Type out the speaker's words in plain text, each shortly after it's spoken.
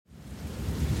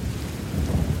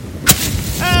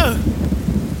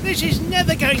This is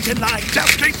never going to light.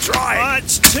 Just keep trying.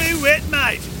 It's too wet,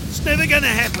 mate. It's never going to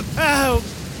happen. Oh,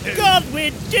 God,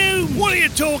 we're doomed. What are you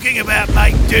talking about,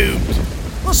 mate? Doomed?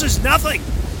 This is nothing.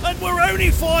 And we're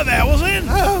only 5 hours in.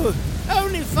 Oh,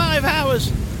 only 5 hours.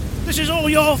 This is all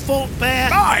your fault, Bear.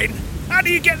 Mine? How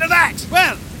do you get to that?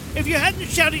 Well, if you hadn't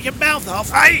shouted your mouth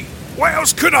off... Hey, what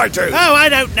else could I do? Oh, I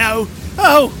don't know.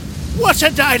 Oh, what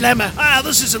a dilemma.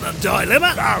 This isn't a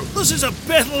dilemma. No. This is a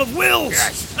battle of wills.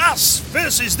 Yes. Us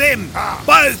versus them. Ah.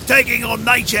 Both taking on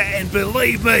nature, and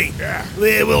believe me, Yeah.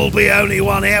 there will be only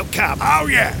one outcome. Oh,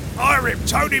 yeah. I ripped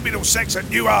Tony Middlesex a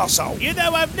new arsehole. You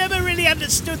know, I've never really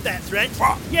understood that threat.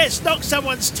 What? Yes, knock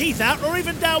someone's teeth out or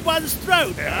even down one's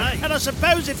throat. Yeah. And I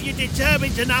suppose if you're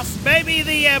determined enough, maybe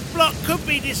the block could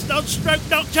be stroke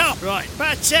knocked off. Right.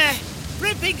 But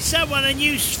ripping someone a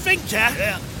new sphincter,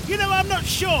 Yeah. you know, I'm not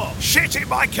sure. Shit in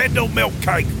my Kendall milk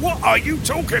cake. What are you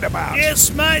talking about?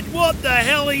 Yes, mate, what the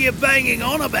hell are you banging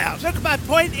on about? Look, my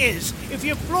point is, if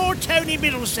you floor Tony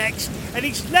Middlesex and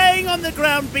he's laying on the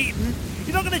ground beaten,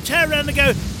 you're not going to turn around and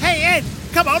go, "Hey, Ed,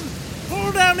 come on,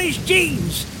 pull down his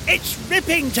jeans. It's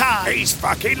ripping time." He's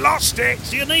fucking lost it.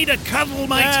 Do you need a cuddle,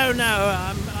 mate?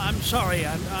 No, I'm sorry.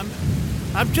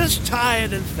 I'm just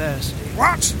tired and thirsty.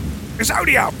 What? It's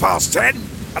only 10:30,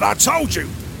 and I told you,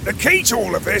 the key to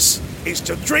all of this is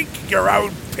to drink your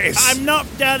own piss. I'm not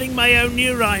downing my own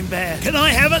urine, Bear. Can I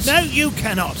have it? No, you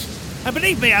cannot. And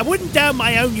believe me, I wouldn't down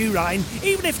my own urine,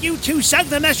 even if you two sang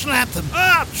the national anthem.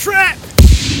 Ah, trap!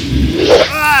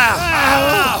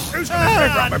 Who's going to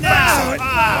figure out my backside?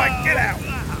 Right, get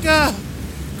out.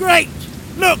 Great!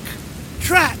 Look!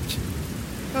 Trapped!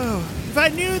 Oh, if I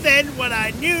knew then what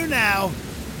I knew now,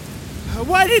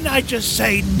 why didn't I just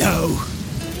say no?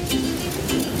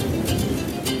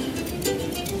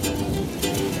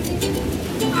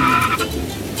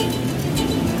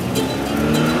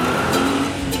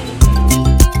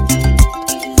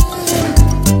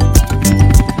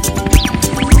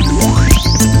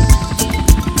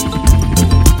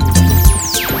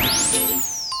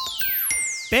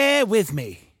 Bear with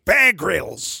me. Bear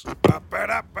Grylls.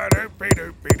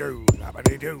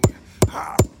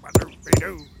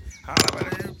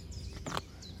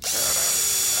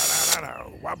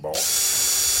 One more.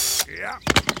 Yeah,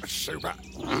 super.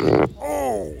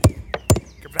 Oh,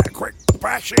 give that a quick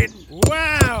bash in.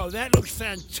 Wow, that looks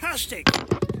fantastic.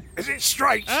 Is it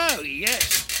straight? Oh, yes.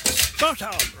 Spot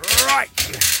on. Right.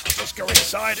 I'll just go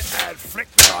inside and flick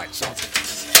the lights on.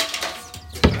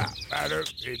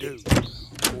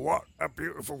 What a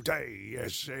beautiful day.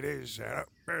 Yes, it is.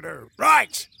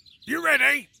 Right. You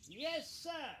ready? Yes, sir.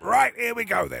 Right, here we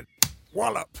go then.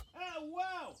 Wallop. Oh,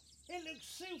 wow. It looks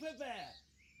super, Bear.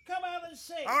 Come out and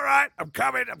see. All right, I'm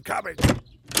coming.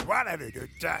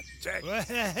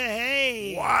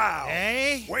 Hey. Wow.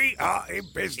 Hey. We are in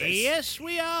business. Yes,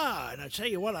 we are. And I tell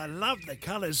you what, I love the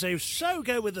colours. They so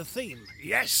go with the theme.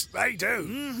 Yes, they do.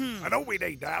 Mm-hmm. And all we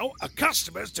need now are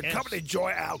customers to Yes. come and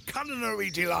enjoy our culinary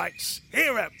delights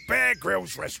here at Bear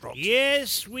Grylls Restaurant.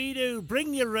 Yes, we do.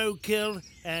 Bring your roadkill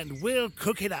and we'll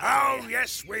cook it up. Oh,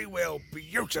 yes, we will.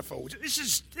 Beautiful. This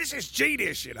is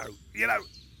genius, you know.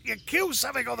 You kill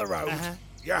something on the road, Uh-huh.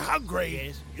 you're hungry,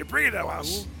 Yes. you bring it to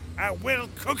us, and we'll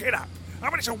cook it up. I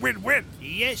mean, it's a win-win.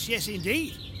 Yes,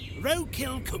 indeed.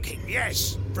 Roadkill cooking.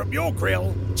 Yes, from your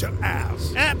grill to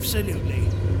ours. Absolutely.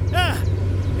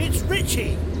 It's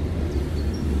Richie.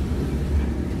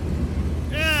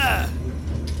 Yeah.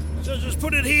 So just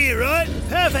put it here, right?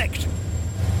 Perfect.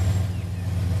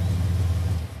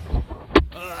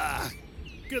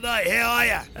 Good day, how are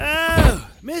ya? Oh,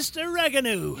 Mr.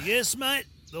 Raganoo. Yes, mate.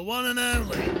 The one and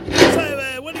only.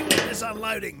 So, when do you want this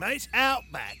unloading, mate?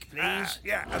 Outback, please.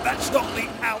 Yeah, and that's not the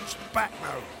outback,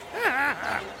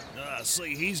 though.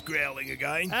 See, he's growling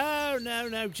again. Oh,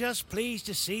 no, just pleased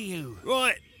to see you.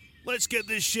 Right, let's get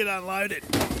this shit unloaded.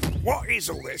 What is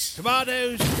all this?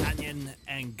 Tomatoes, onion,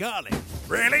 and garlic.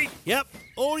 Really? Yep,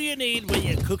 all you need when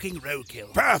you're cooking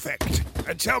roadkill. Perfect.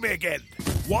 And tell me again,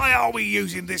 why are we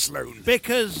using this loon?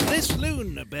 Because this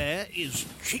loon, Bear, is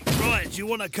cheap. Right, do you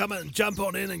want to come and jump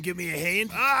on in and give me a hand?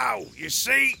 Oh, you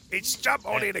see, it's jump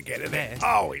on in again, isn't it?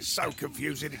 Oh, it's so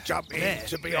confusing to jump in, Bear,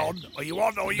 to be Bear. on. Are you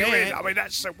on or are you Bear. in? I mean,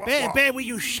 that's... what? Bear, will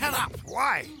you shut up?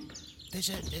 Why? There's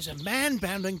a man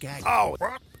bound and gagged. Oh,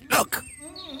 what? Look!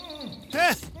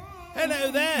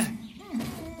 Hello there.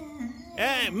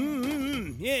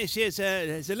 Yes, it's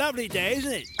a lovely day,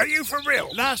 isn't it? Are you for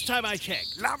real? Last time I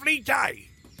checked. Lovely day.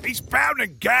 He's bound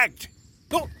and gagged.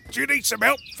 Oh, do you need some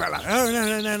help, fella? Oh,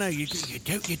 no. You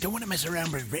don't want to mess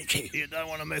around with Richie. You don't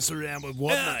want to mess around with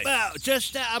what, mate? Well,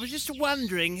 I was just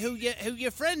wondering who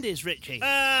your friend is, Richie.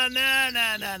 No.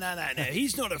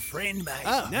 He's not a friend, mate.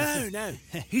 Oh. No.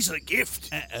 He's a gift.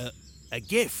 A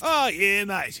gift. Oh, yeah,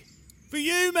 mate. For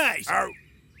you, mate. Oh,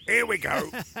 here we go.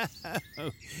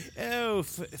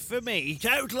 For me.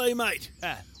 Totally, mate.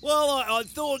 Well, I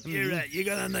thought you're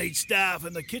going to need staff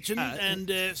in the kitchen,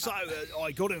 so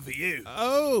I got it for you.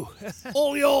 Oh.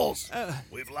 All yours.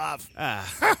 With love.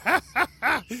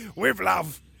 With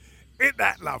love. Isn't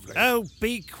that lovely? Oh,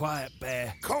 be quiet,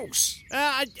 Bear. Of course.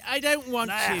 I don't want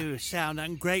Nah. to sound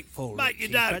ungrateful, Mate, you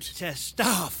Richie, don't. But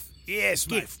staff. Yes,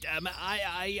 mate. Gift.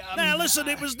 Now, listen,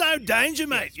 it was no danger,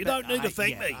 mate. You don't need to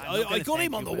thank me. I'm not I gonna got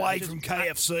him thank on you, the but I way just- from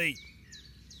KFC.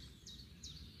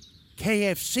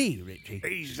 KFC, Richie.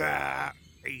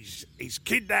 He's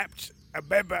kidnapped a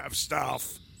member of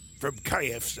staff from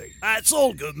KFC. It's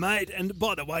all good, mate. And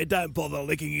by the way, don't bother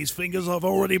licking his fingers. I've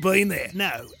already been there.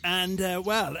 No, and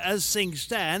well, as things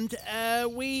stand,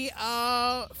 we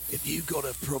are If you've got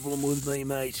a problem with me,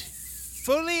 mate,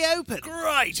 fully open.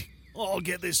 great. I'll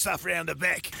get this stuff round the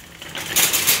back.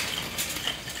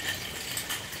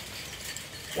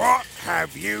 What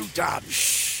have you done?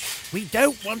 We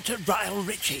don't want to rile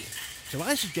Richie, so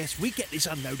I suggest we get this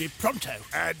unloaded pronto.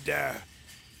 And,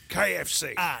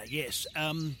 KFC. Yes.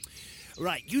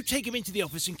 Right, you take him into the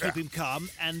office and keep him calm,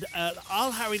 and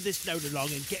I'll hurry this load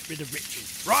along and get rid of Richie.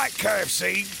 Right,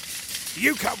 KFC.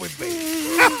 You come with me.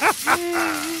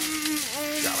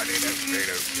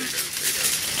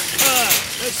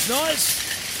 That's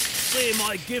nice. Seeing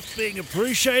my gift being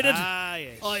appreciated.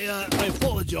 Yes. I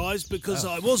apologise because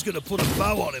I was going to put a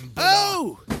bow on him. But,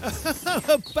 Oh!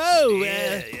 A bow!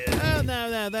 Yeah. Oh,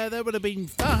 no, that would have been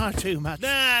far too much.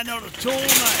 Nah, not at all,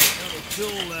 mate. Not at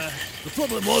all. The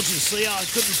problem was, you see, I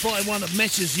couldn't find one of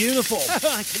Mesh's uniform.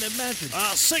 I can imagine.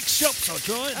 6 shops I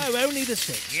tried. Oh, only the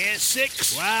 6. Yeah,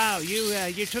 6. Wow,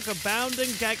 you took a bounding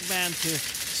gag man to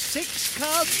 6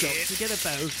 card shops to get a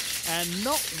bow, and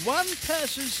not one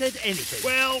person said anything.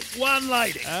 Well, one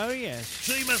lady. Oh, yes.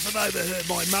 She must have overheard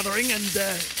my muttering, and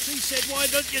she said, "Why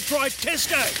don't you try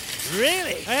Tesco?"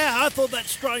 Really? Yeah, I thought that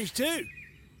strange too.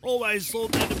 Always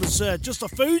thought that it was just a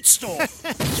food store.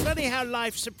 It's funny how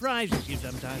life surprises you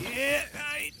sometimes. Yeah,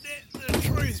 ain't that the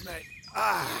truth, mate?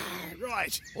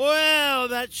 Right. Well,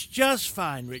 that's just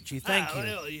fine, Richie. Thank you.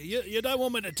 Well, you don't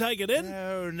want me to take it in?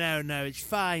 Oh, no, it's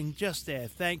fine. Just there.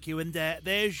 Thank you. And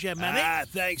there's your money.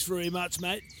 Thanks very much,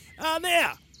 mate.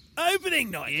 Now,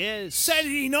 opening night. Yes.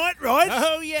 Saturday night, right?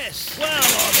 Oh, yes. Well, I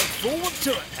look forward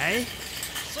to it. Eh?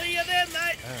 See you then,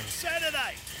 mate.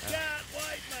 Saturday. Can't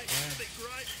wait, mate. It'll be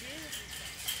great.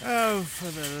 Beautiful. Oh, for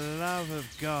the love of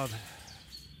God.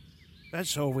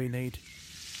 That's all we need.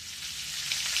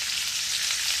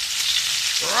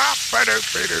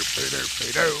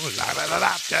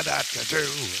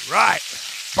 Right,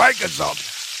 bacon's on.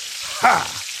 Ha!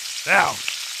 Now,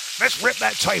 let's rip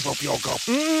that tape off your gob.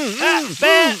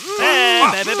 Bear.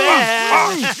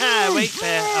 Wait,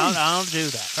 Bear. I'll do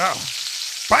that. Oh,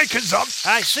 bacon's on.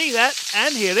 I see that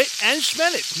and hear it and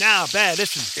smell it. Now, Bear,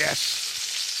 listen.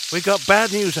 Yes. We've got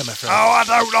bad news, I'm afraid. Oh, I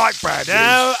don't like bad news.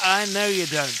 No, I know you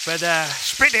don't, but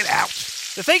Spit it out.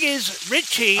 the thing is,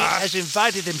 Richie has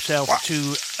invited himself what?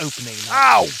 to opening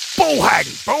night. Oh,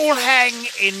 bullhang. Ball hang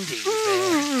indeed,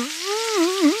 Bear.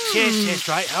 Yes,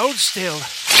 right, hold still.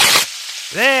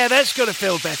 There, that's got to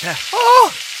feel better.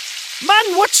 Oh,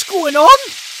 man, what's going on?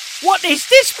 What is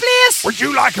this place? Would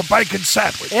you like a bacon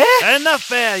sandwich? Enough,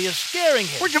 Bear, you're scaring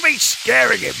him. What do you mean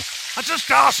scaring him? I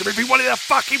just asked him if he wanted a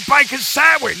fucking bacon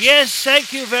sandwich. Yes,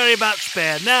 thank you very much,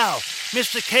 Bear. Now,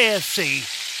 Mr. KFC,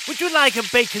 would you like a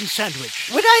bacon sandwich?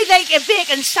 Would I like a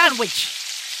bacon sandwich?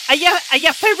 Are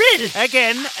you for real?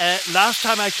 Again, last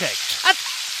time I checked.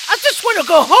 I just want to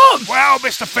go home. Well,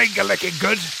 Mr. Finger Licking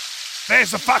Good,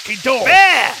 there's the fucking door.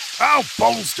 Bear! Oh,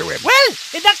 balls to him. Well,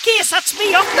 in that case, that's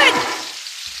me up then.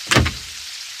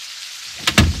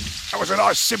 That was a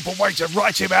nice, simple way to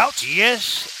write him out.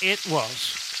 Yes, it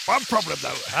was. One problem,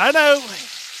 though. I know.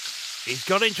 He's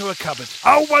got into a cupboard.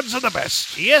 Old ones are the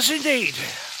best. Yes, indeed.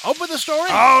 On with the story?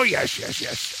 Oh, yes. Do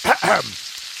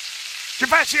you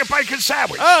fancy a bacon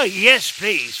sandwich? Oh, yes,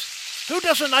 please. Who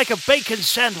doesn't like a bacon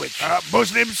sandwich?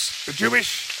 Muslims, the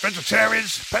Jewish,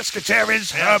 vegetarians,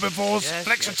 pescatarians, herbivores, yes,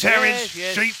 flexitarians,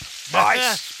 yes. sheep,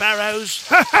 Mice. Sparrows.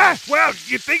 Well,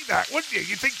 you'd think that, wouldn't you?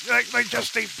 You'd think they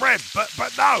just eat bread, but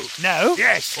no. No?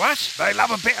 Yes. What? They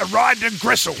love a bit of rind and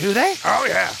gristle. Do they? Oh,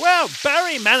 yeah. Well,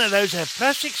 Barry Manilow's had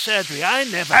plastic surgery. I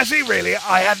never. Has he really?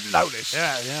 I hadn't noticed.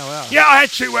 Yeah, well. Yeah, I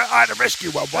had to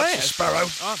rescue one once, yes. a sparrow.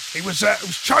 Oh. He was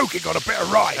choking on a bit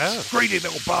of rice. Oh. Greedy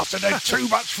little bastard, had too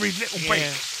much for his little Yeah.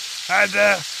 beak. And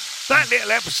that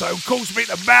little episode caused me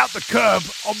to mount the curb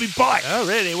on my bike. Oh,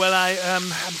 really? Well, I'm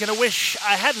going to wish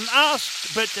I hadn't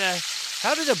asked, but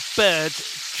how did a bird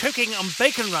choking on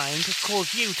bacon rind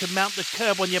cause you to mount the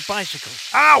curb on your bicycle?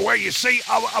 Oh, well, you see,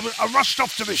 I rushed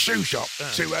off to the shoe shop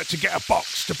to get a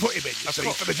box to put him in, you see,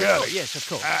 for the journey. Yes, of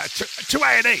course. To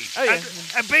A&E. Oh, yeah.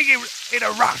 And being in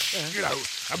a rush, you know,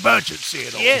 emergency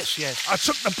and all. Yes. I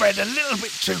took the bend a little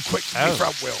bit too quick for my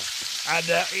front wheel. And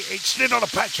it slid on a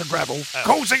patch of gravel,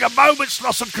 causing a moment's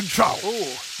loss of control.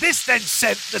 Oh. This then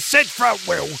sent the said front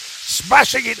wheel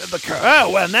smashing into the curb.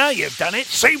 Oh, well, now you've done it.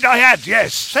 Seemed I had,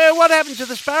 yes. So what happened to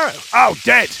the sparrow? Oh,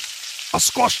 dead. I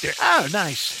squashed it. Oh,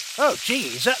 nice. Oh,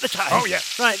 gee, is that the time? Oh, yeah.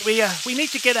 Right, we need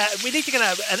to get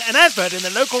an advert in the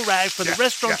local rag for the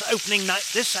restaurant's opening night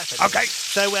this Saturday. Okay.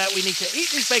 So we need to eat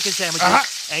these bacon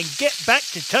sandwiches and get back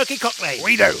to Turkey Cock Lane.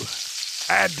 We do.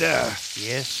 And,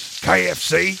 Yes.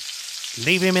 KFC.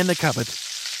 Leave him in the cupboard.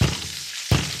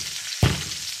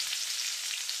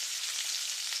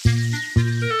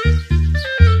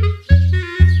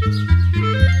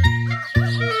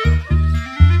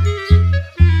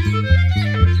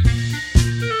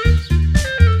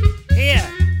 Here,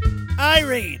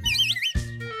 Irene.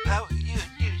 Oh, you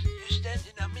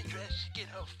standing on my dress. Get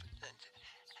off.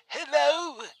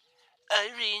 Hello,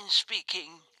 Irene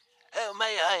speaking. How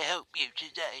may I help you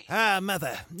today?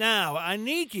 Mother, now I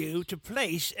need you to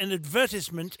place an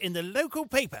advertisement in the local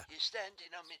paper. You're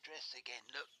standing on my dress again,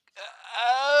 look.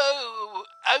 Oh,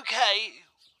 okay.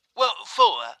 What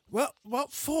for? Well,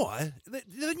 what for?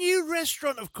 The new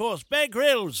restaurant, of course, Bear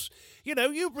Grylls. You know,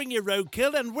 you bring your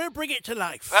roadkill and we'll bring it to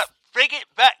life. Bring it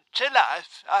back to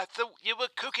life? I thought you were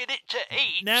cooking it to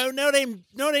eat. No, not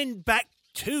in back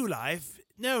to life.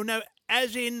 No,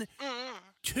 as in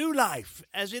to life,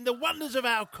 as in the wonders of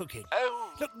our cooking.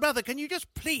 Oh. Look, brother, can you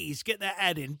just please get that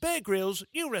ad in? Bear Grylls,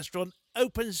 new restaurant,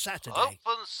 open Saturday.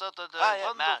 Open Saturday.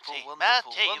 Marty,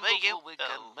 we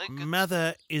can make it.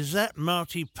 Mother, is that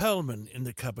Marty Pearlman in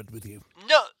the cupboard with you?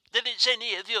 Not that it's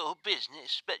any of your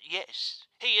business, but yes.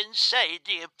 He and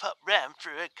Sadie have popped round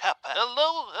for a cuppa.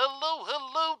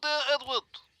 Hello there, Edward.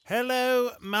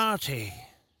 Hello, Marty.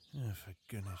 Oh, for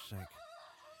goodness sake.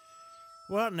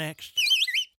 What next?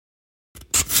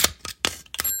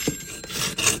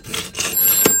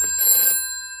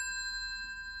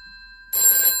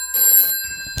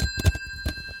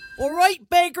 All right,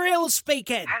 Bear Grylls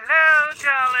speaking. Hello,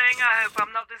 darling. I hope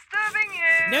I'm not disturbing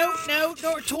you. No,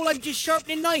 not at all. I'm just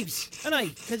sharpening knives, and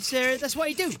because that's what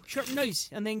I do: sharpen knives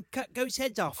and then cut goats'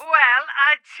 heads off. Well,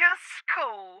 I just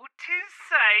called to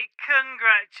say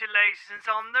congratulations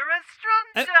on the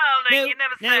restaurant, darling. You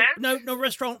never said. No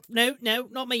restaurant. No,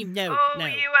 not me. No.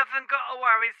 You haven't got to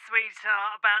worry,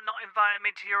 sweetheart, about not inviting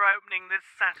me to your opening this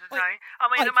Saturday.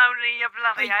 I'm only a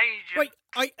bloody agent.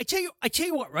 Right, I tell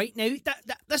you what. Right now,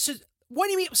 that's just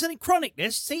winding me up with something chronic.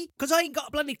 This, see, because I ain't got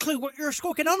a bloody clue what you're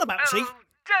squawking on about. See.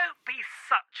 Don't be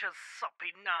such a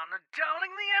soppy nana,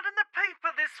 darling. The ad in the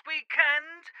paper this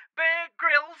weekend. Bear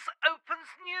Grylls opens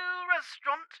new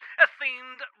restaurant, a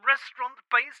themed restaurant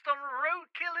based on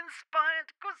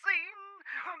roadkill-inspired cuisine.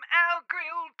 From our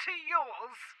grill to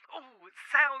yours. Oh, it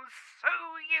sounds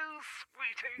so you,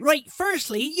 sweetie. Right,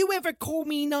 firstly, you ever call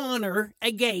me Nana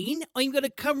again, I'm going to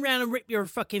come round and rip your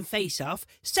fucking face off.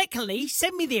 Secondly,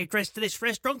 send me the address to this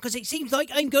restaurant because it seems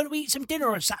like I'm going to eat some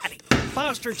dinner on Saturday.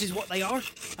 Bastards is what they are,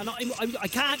 and I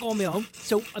can't go on my own,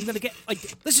 so I'm going to get...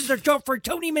 this is their job for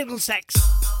Tony Middlesex.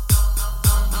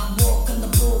 I'm walking the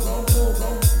bogo,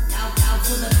 out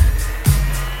for the...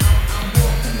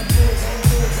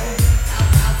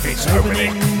 It's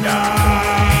opening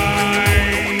night.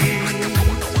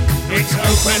 It's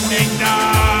opening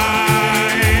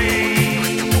night.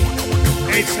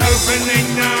 It's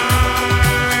opening night.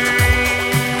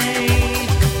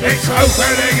 It's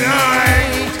opening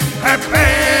night at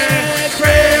Bear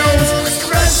Grylls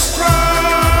Restaurant.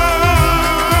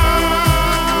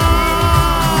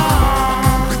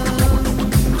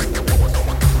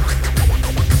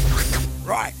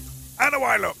 Right, how do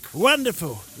I look?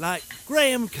 Wonderful, like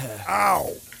Graham Kerr.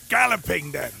 Oh,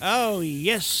 galloping then. Oh,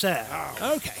 yes, sir.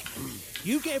 Oh. Okay.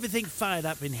 You get everything fired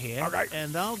up in here, Okay.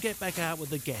 and I'll get back out with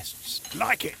the guests.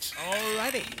 Like it.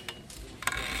 Alrighty.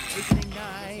 Opening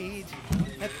night.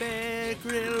 at Bear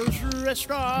Grylls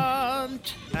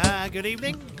Restaurant. Good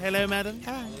evening. Hello, madam.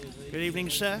 Hello. Good evening,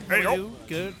 sir. How Hello. are you?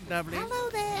 Good, lovely. Hello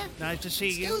there. Nice to see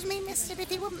you. Excuse me, mister,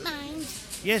 if you wouldn't mind.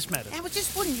 Yes, madam. I was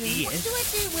just wondering, what Yes. do I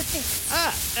do with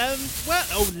this? Well,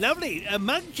 oh, lovely. A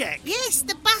mug jack. Yes,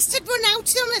 the bastard run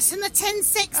out on us in the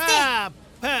 1060.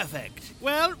 Perfect.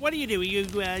 Well, what do?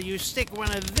 You stick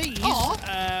one of these Oh.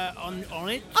 on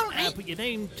it. All right. Put your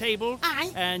name table.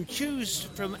 Aye. And choose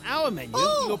from our menu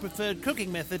Oh. your preferred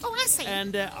cooking method. Oh, I see.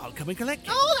 And I'll come and collect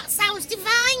it. Oh, that sounds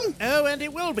divine. Oh, and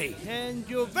it will be. And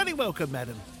you're very welcome,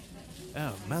 madam.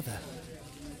 Oh, mother.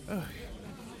 Oh.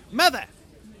 Mother!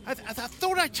 I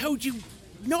thought I told you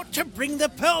not to bring the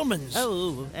Perlmans.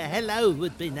 Oh, hello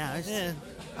would be nice. Yeah.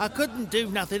 I couldn't do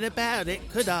nothing about it,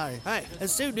 could I? Hey,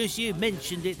 as soon as you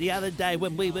mentioned it the other day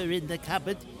when we were in the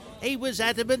cupboard, he was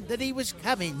adamant that he was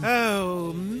coming.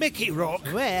 Oh, Mickey Rock.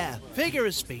 Where? Figure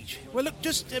of speech. Well, look,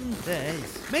 just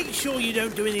Yes. make sure you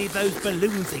don't do any of those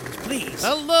balloon things, please.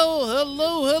 Hello,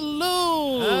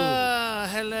 hello.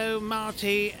 Hello,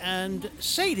 Marty and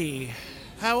Sadie.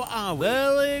 How are we?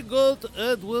 Very good,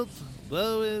 Edward.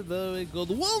 Very, very good.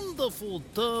 Wonderful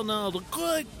turnout. A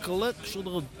great collection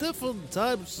of different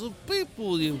types of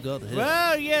people you've got here.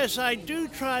 Well, yes, I do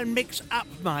try and mix up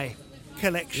my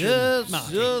collection, Yes,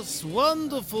 Marty. yes,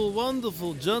 wonderful,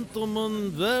 wonderful gentleman,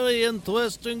 very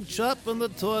interesting chap in the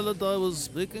toilet I was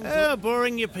speaking to. Oh,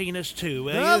 boring your penis too,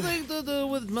 will you? Nothing to do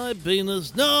with my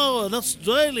penis. No, an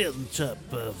Australian chap,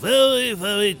 very,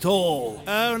 very tall.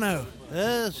 Oh, no.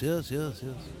 Yes.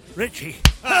 Richie.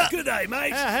 Good day,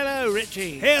 mate. Hello,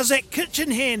 Richie. How's that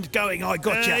kitchen hand going? I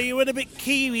gotcha. You went a bit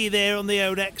Kiwi there on the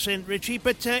old accent, Richie.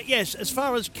 But yes, as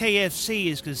far as KFC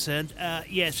is concerned,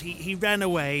 yes, he ran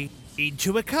away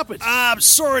into a cupboard. I'm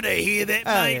sorry to hear that,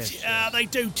 Oh, mate. yes. They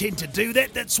do tend to do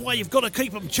that. That's why you've got to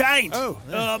keep them chained. Oh,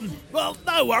 yeah. Well,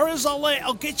 no worries.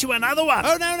 I'll get you another one.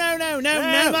 Oh, no, mate.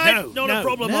 no. Not a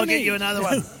problem. No I'll get need. you another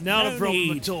one. Not No a problem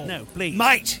need. at all. No, please.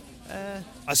 Mate,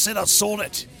 I said I'd sort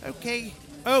it. Okay.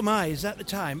 Oh, my, is that the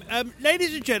time?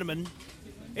 Ladies and gentlemen,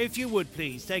 if you would,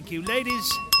 please. Thank you.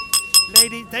 Ladies,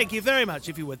 thank you very much,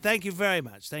 if you would. Thank you very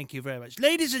much.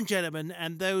 Ladies and gentlemen,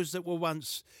 and those that were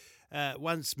once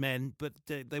men, but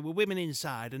they were women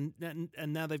inside, and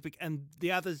now and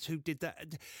the others who did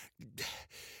that.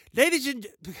 Ladies and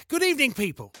good evening,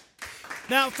 people.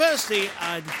 Now, firstly,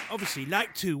 I'd obviously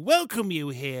like to welcome you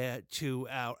here to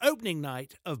our opening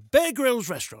night of Bear Grylls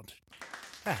Restaurant.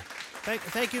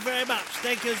 Thank you very much.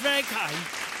 Thank you. It's very kind.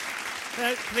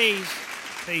 Please,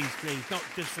 not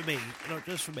just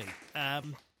for me.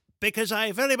 Because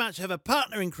I very much have a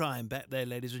partner in crime back there,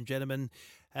 ladies and gentlemen.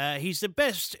 He's the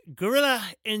best gorilla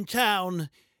in town,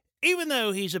 even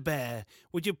though he's a bear.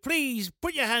 Would you please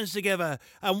put your hands together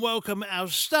and welcome our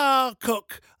star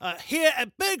cook here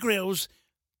at Bear Grylls,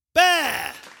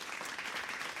 Bear!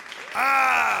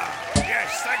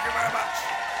 Yes, thank you very much.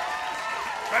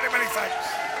 Many thanks.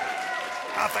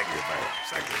 Thank you very much.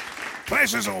 Thank you.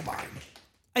 Pleasure's all mine.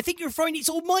 I think you're fine, it's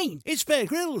all mine. It's Bear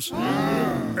Grylls.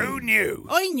 Who knew?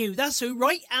 I knew, that's who,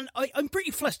 right? And I'm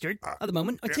pretty flustered at the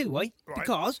moment. I tell you why. Right.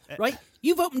 Because, right,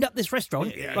 you've opened up this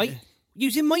restaurant, Yeah. right,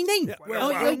 using my name.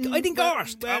 I didn't go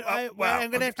asked. I'm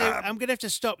gonna have to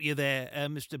stop you there,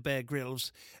 Mr. Bear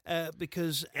Grylls,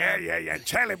 because Yeah.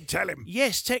 Tell him.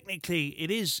 yes, technically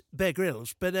it is Bear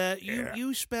Grylls, but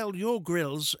you spell your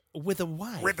grills with a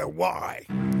Y. With a Y.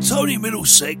 Tony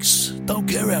Middlesex, don't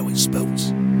care how it's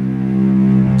spelt.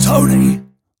 Tony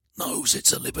knows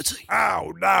it's a liberty.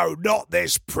 Oh, no, not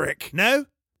this prick. No?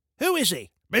 Who is he?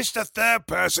 Mr. Third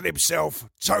Person himself,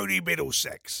 Tony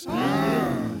Middlesex.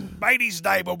 Made his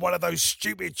name on one of those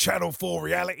stupid Channel 4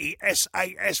 reality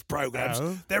SAS programs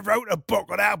that wrote a book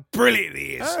on how brilliant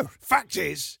he is. Oh. Fact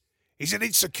is, he's an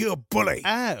insecure bully.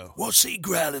 Oh. What's he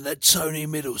growling at Tony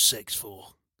Middlesex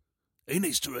for? He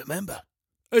needs to remember,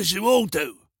 as you all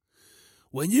do,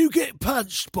 when you get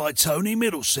punched by Tony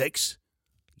Middlesex,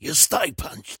 you stay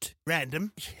punched.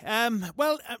 Random.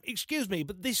 Well, excuse me,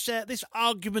 but this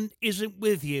argument isn't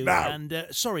with you. No. And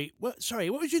sorry, what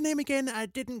was your name again? I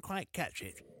didn't quite catch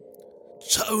it.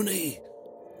 Tony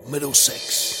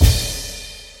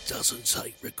Middlesex doesn't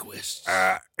take requests.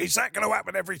 Is that going to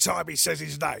happen every time he says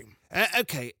his name?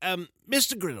 Okay,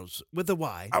 Mr. Grylls with the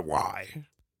Y. A Y.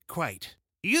 Quite.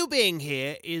 You being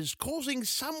here is causing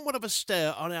somewhat of a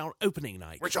stir on our opening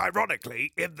night. Which,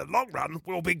 ironically, in the long run,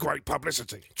 will be great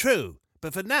publicity. True,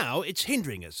 but for now, it's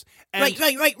hindering us. And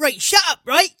Right. Shut up,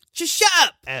 right? Just shut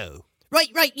up. Oh. Right.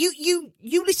 You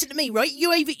listen to me, right?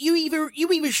 You either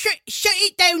shut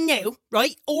it down now,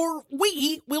 right? Or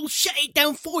we will shut it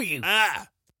down for you.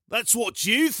 That's what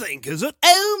you think, is it?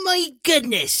 Oh my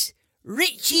goodness.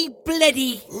 Richie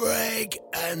Bloody. Rag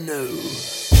and no.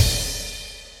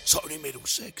 Tony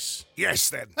Middlesex. Yes,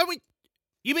 then. Oh,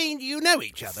 you mean you know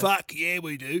each other? Fuck yeah,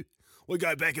 we do. We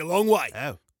go back a long way.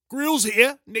 Oh. Grill's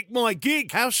here, nicked my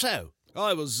gig. How so?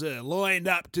 I was lined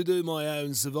up to do my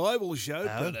own survival show,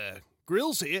 Oh. but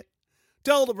Grill's here.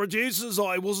 Told the producers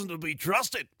I wasn't to be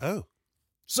trusted. Oh.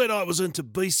 Said I was into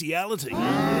bestiality.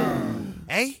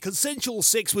 Eh? Consensual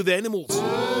sex with animals.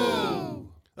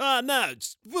 No,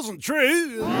 it wasn't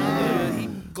true. He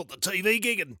got the TV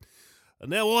gig and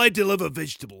now I deliver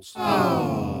vegetables.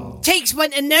 Takes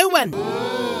one to know one.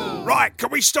 Right, can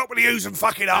we stop with the oohs and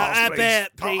fucking arse, please? Bear,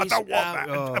 Oh, I please. don't want that.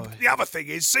 Oh. And the other thing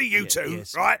is, see you two,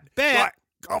 yes. right? Bear. Right,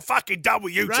 I'm fucking done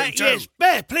with you Right, two, too. yes.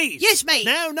 Bear, please. Yes, mate.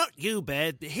 No, not you,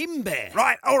 Bear. Him, Bear.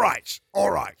 Right, all right.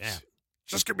 Yeah.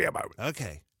 Just give me a moment.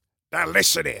 Okay. Now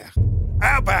listen here.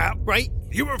 How about Right.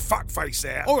 you and fuckface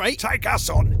there All right. take us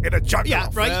on in a juggle Yeah,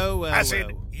 off. right. Oh, As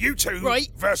in, you two Right.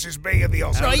 versus me and the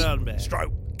Aussie. Hold on, Bear.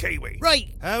 Stroke, Kiwi.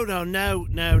 Right. Hold on. No.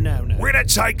 Winner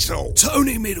takes all.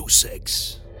 Tony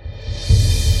Middlesex.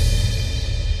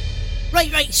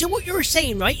 Right. So what you're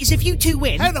saying, right, is if you two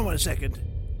win. Hold on 1 second.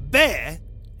 Bear,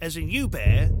 as in you,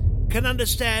 Bear, can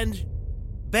understand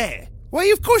Bear. Why,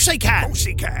 of course they Of can. course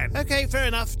he can. Okay, fair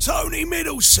enough. Tony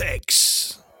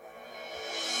Middlesex.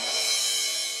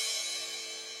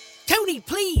 Tony,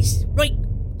 please. Right.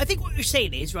 I think what you're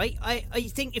saying is, right, I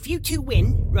think if you two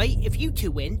win, right,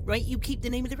 you keep the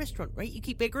name of the restaurant, right? You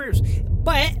keep Bear Grylls.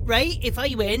 But, right, if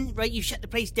I win, right, you shut the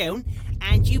place down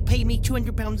and you pay me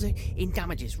 £200 in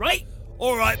damages, right?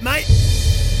 All right, mate.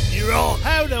 You're on.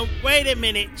 Hold on. Wait a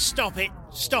minute. Stop it.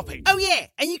 Oh, yeah,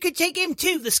 and you could take him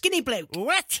too, the skinny bloke.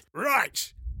 What?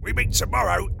 Right. We meet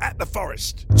tomorrow at the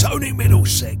forest. Tony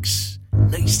Middlesex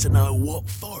needs to know what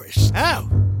forest. Oh.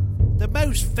 The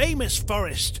most famous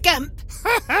forest. Gump.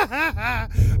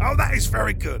 Oh, that is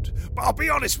very good. But I'll be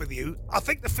honest with you, I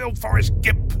think the film Forrest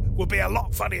Gump would be a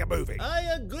lot funnier movie. I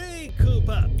agree,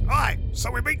 Cooper. Alright, so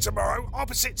we meet tomorrow,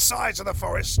 opposite sides of the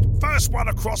forest. First one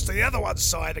across to the other one's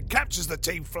side and captures the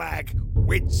team flag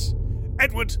wins.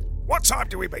 Edward, what time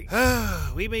do we meet?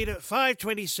 We meet at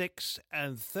 5:26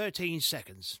 and 13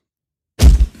 seconds.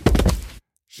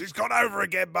 She's gone over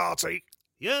again, Marty.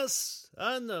 Yes,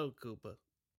 I know, Cooper.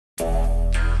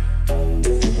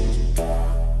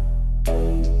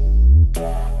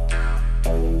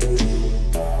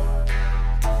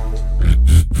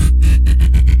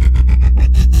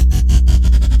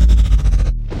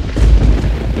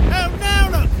 Oh, now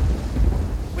look!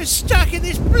 We're stuck in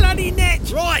this bloody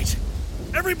net! Right.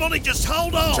 Everybody just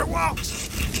hold on. To what?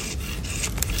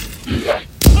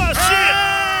 Oh,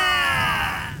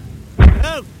 shit!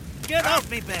 Oh, get off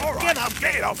me, Ben. All right, Get off.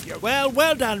 get it off you.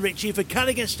 Well done, Richie, for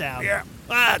cutting us down. Yeah.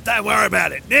 Don't worry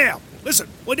about it. Now, listen,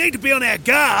 we need to be on our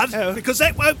guard Oh. because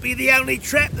that won't be the only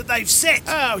trap that they've set.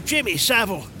 Oh, Jimmy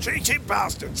Savile. Cheating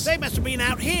bastards. They must have been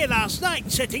out here last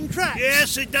night setting traps.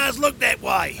 Yes, it does look that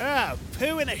way. Oh,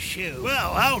 poo in a shoe. Well,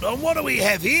 hold on. What do we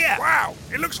have here? Wow,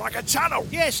 it looks like a tunnel.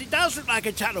 Yes, it does look like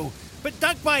a tunnel. But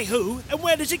dug by who, and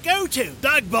where does it go to?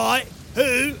 Dug by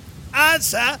who?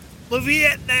 Answer. The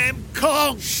Vietnam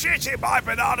Cong. Shit in my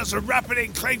bananas and wrap it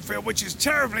in Clingfield, which is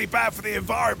terribly bad for the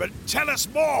environment. Tell us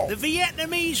more. The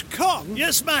Vietnamese Cong?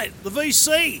 Yes, mate. The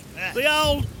VC. The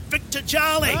old Victor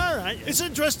Charlie. All right. It's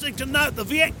interesting to note the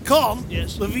Viet Cong,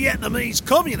 Yes. the Vietnamese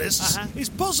communists, Uh-huh. is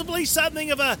possibly something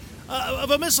of a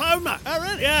misnomer. Oh,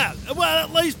 really? Yeah, well,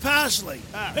 at least partially.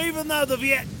 Ah. Even though the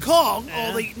Viet Cong,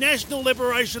 Yeah. or the National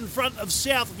Liberation Front of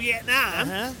South Vietnam,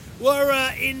 Uh-huh. were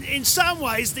in some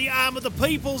ways the arm of the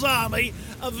People's Army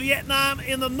of Vietnam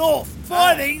in the north,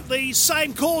 fighting the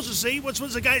same causacy which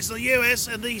was against the US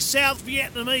and the South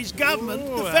Vietnamese government.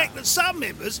 Ooh, the fact that some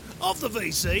members of the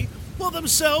VC were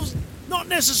themselves not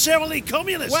necessarily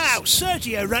communists. Wow,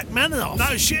 Sergio Rachmaninoff.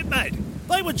 No shit, mate.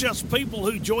 They were just people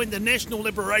who joined the National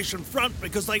Liberation Front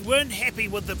because they weren't happy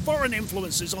with the foreign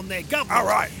influences on their government All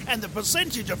right. and the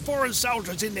percentage of foreign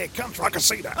soldiers in their country. I can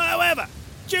see that. However,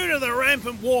 due to the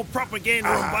rampant war propaganda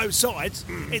on Uh-huh. both sides,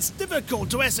 it's difficult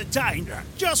to ascertain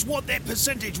just what that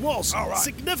percentage was. All right.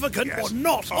 Significant Yes. or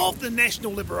not Oh. of the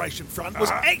National Liberation Front was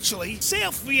Uh-huh. actually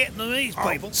South Vietnamese Oh.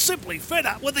 people simply fed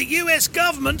up with the US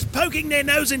government poking their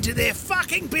nose into their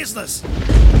fucking business.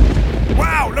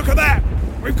 Wow, look at that.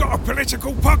 We've got a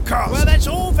political podcast. Well, that's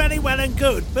all very well and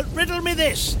good, but riddle me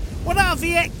this. What are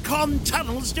Viet Cong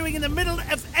tunnels doing in the middle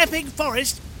of Epping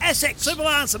Forest, Essex? Simple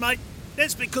answer, mate.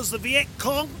 That's because the Viet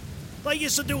Cong, they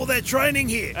used to do all their training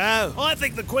here. Oh. I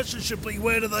think the question should be,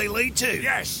 where do they lead to?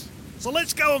 Yes, So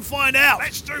let's go and find out.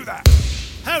 let's do that.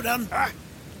 Hold on.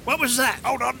 What was that?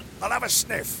 Hold on, I'll have a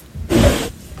sniff.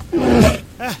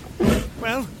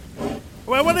 Well,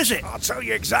 Well, what is it? I'll tell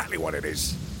you exactly what it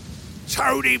is.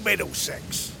 Tony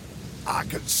Middlesex. I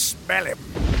can smell him.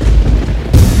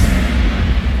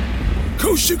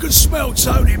 Course you can smell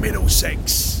Tony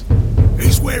Middlesex.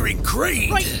 He's wearing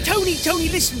creed. Right, Tony,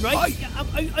 listen, right?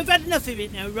 Aye. I've had enough of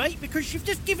it now, right? Because you've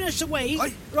just given us away,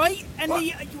 Aye. right? And What?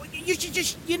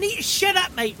 you need to shut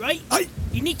up, mate, right? Aye.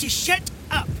 You need to shut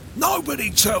up. Nobody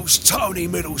tells Tony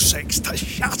Middlesex to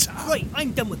shut up. Right,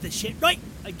 I'm done with this shit, right?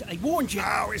 I warned you.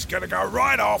 Oh, it's going to go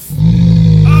right off.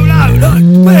 Oh,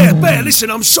 no. Bear, listen,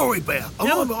 I'm sorry, Bear.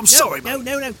 I'm sorry, mate.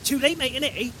 No. Too late, mate,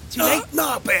 innit? Eh? Too late.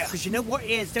 No, Bear. Because you know what it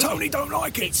is, don't Tony you? don't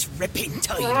like it. It's ripping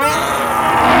time.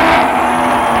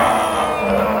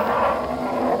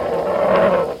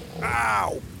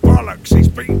 Ow, bollocks, he's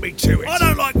beating me to it. I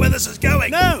don't like where this is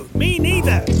going. No, me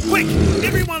neither. Quick,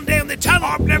 everyone down the tunnel.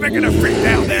 I'm never going to fit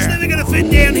down there. It's never going to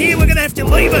fit down here. We're going to have to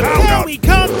leave it. Oh, No, God. we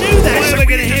can't do that. Listen, we're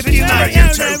gonna will you have just- you, mate.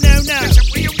 No. No. Listen,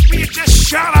 will you just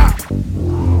shut up?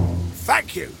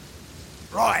 Thank you.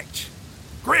 Right.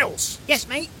 Grills, Yes,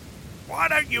 mate. why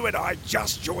don't you and I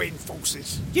just join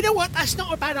forces? You know what? That's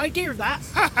not a bad idea, that.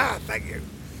 Haha, thank you.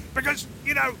 Because,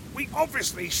 you know, we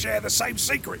obviously share the same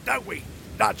secret, don't we?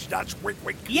 Nudge, nudge, wink,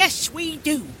 wink. Yes, we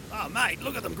do. Oh, mate,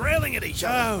 look at them growling at each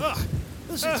other. Oh.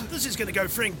 This is going to go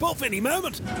fring boff any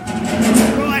moment.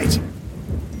 Right.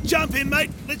 Jump in, mate.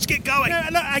 Let's get going. No,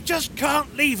 look, I just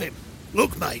can't leave him.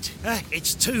 Look, mate,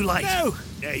 it's too late. No.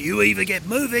 Now, you either get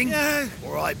moving, No.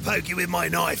 or I poke you with my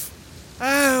knife.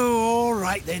 Oh, all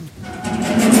right then.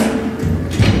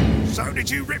 So did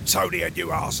you rip Tony, and you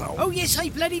arsehole? Oh, yes, I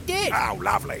bloody did. Oh,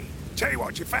 lovely. Tell you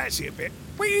what, you fancy a bit?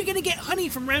 Where are you going to get honey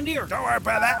from round here? Don't worry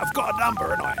about that. I've got a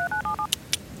number, and I.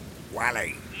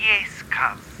 Wally. Yes,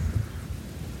 cuz.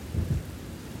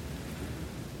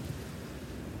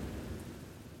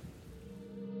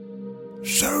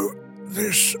 So,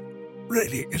 this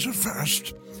really is a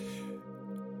first.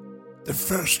 The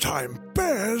first time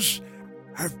bears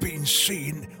have been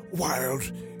seen wild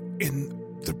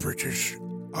in the British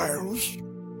Isles.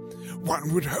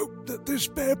 One would hope that this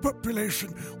bear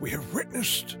population we have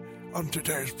witnessed on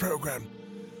today's programme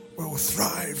will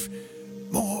thrive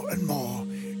more and more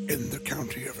in the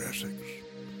county of Essex.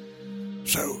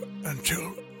 So,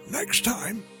 until next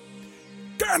time,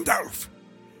 Gandalf,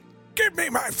 give me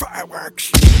my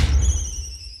fireworks!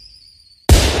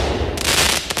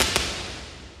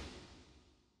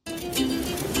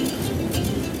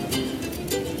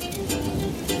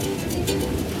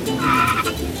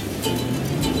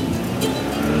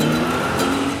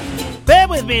 Bear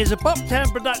With Me is a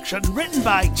Poptown production written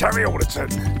by Terry Alderton,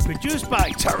 produced by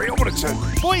Terry Alderton,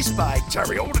 voiced by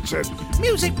Terry Alderton,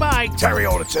 music by Terry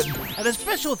Alderton, and a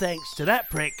special thanks to that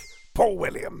prick. Paul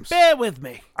Williams. Bear with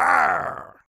me.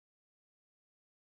 Arr!